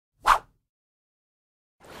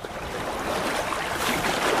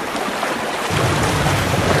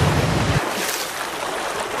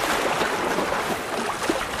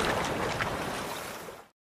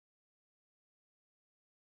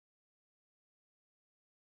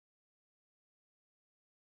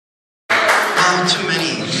Wow, too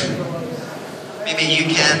many. Maybe you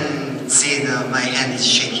can see my hand is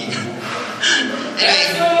shaking. Anyway,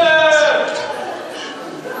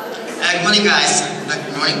 good morning guys.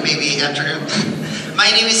 Good morning, maybe afternoon. My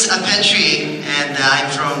name is Patrick and I'm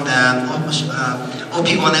from the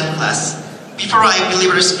OP1F class. Before I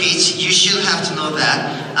deliver a speech, you should have to know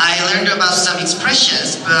that I learned about some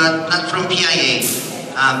expressions, but not from PIA.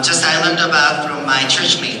 Just I learned about from my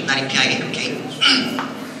church mate, not in PIA, okay?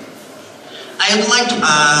 I would like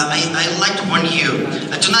to warn you,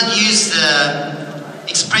 do not use the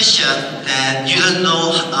expression that you don't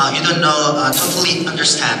know, totally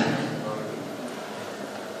understand.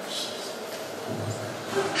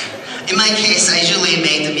 In my case, I usually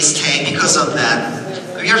make the mistake because of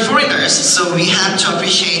that. We are foreigners, so we have to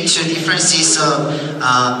appreciate two differences of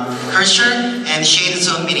culture and shades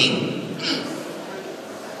of meaning.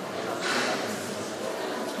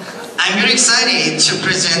 I'm very excited to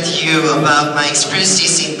present you about my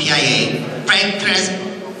experiences in PIA, frank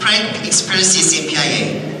experiences in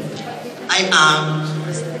PIA.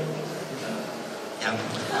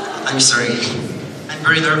 I'm sorry, I'm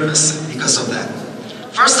very nervous because of that.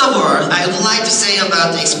 First of all, I would like to say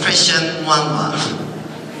about the expression "wan-wan."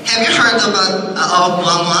 Have you heard about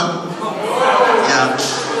wan-wan? Yeah.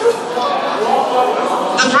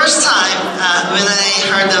 The first time when I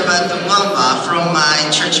heard about the wan-wan from my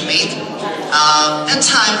church mate, that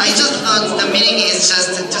time I just thought the meaning is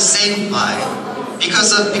just to say goodbye.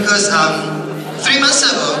 Because 3 months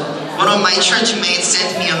ago, one of my church mates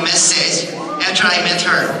sent me a message after I met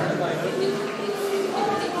her.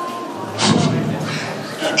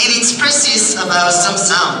 It expresses about some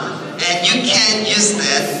sound, and you can use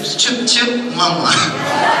that chup chup wan wan.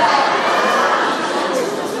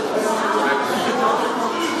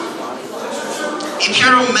 If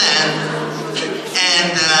you're a man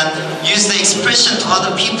and use the expression to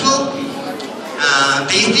other people,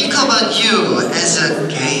 they think about you as a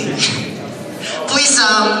gay. Please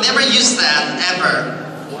never use that ever.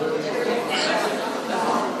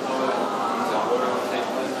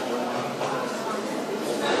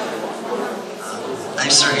 I'm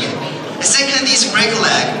sorry. The second is break a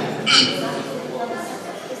leg.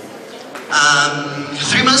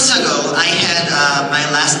 3 months ago, I had my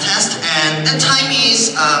last test, and that time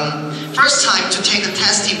is first time to take a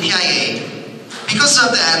test in PIA. Because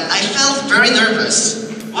of that, I felt very nervous.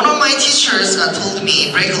 One of my teachers told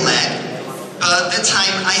me break a leg, but that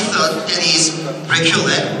time I thought that is break your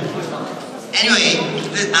leg. Anyway,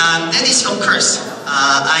 that is of course.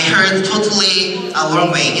 I heard totally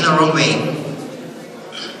in a wrong way.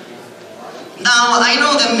 Now I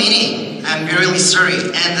know the meaning. I'm really sorry.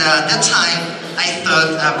 And that time I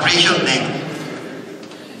thought break your neck.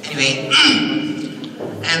 Anyway,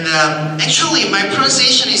 and actually my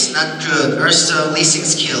pronunciation is not good. Also listening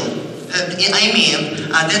skill. I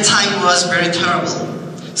mean that time was very terrible.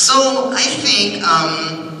 So I think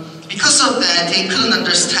because of that they couldn't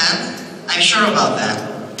understand. I'm sure about that.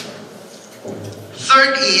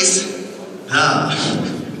 Third is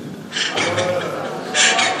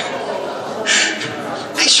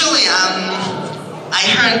Actually, I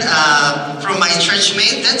heard from my church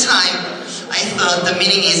mate that time, I thought the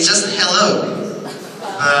meaning is just hello.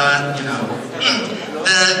 But, you know,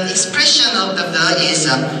 the expression of the is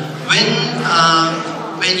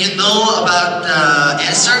when you know about the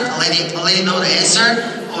answer, already know the answer,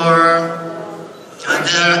 or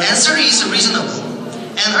the answer is reasonable.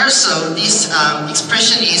 And also, this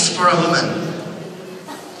expression is for a woman.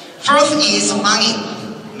 Fourth is pangin.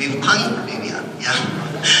 Maybe pangin, maybe, yeah.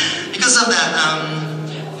 Because of that,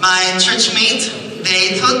 my church mate,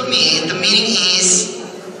 they taught me the meaning is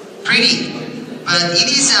pretty, but it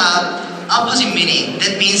is opposite meaning.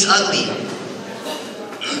 That means ugly.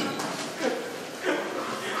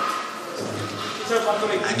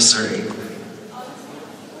 I'm sorry.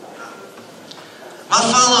 What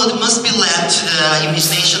followed must be left to the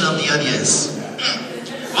imagination of the audience.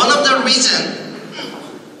 One of the reasons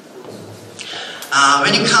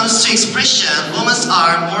when it comes to expression, women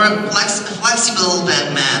are more flexible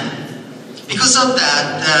than men. Because of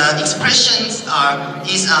that, the expressions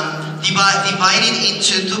is divided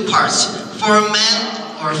into two parts, for men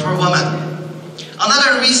or for women.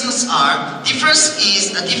 Another reasons are difference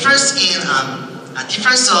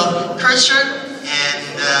of culture and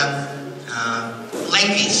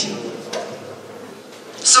language.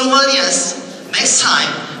 So audience, next time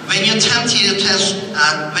when you're tempted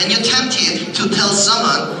to tell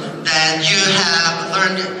someone that you have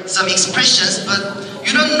learned some expressions but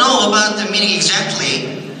you don't know about the meaning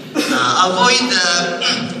exactly, avoid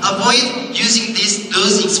using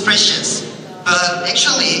those expressions. But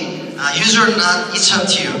actually, use or not, it's up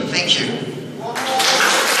to you. Thank you. you.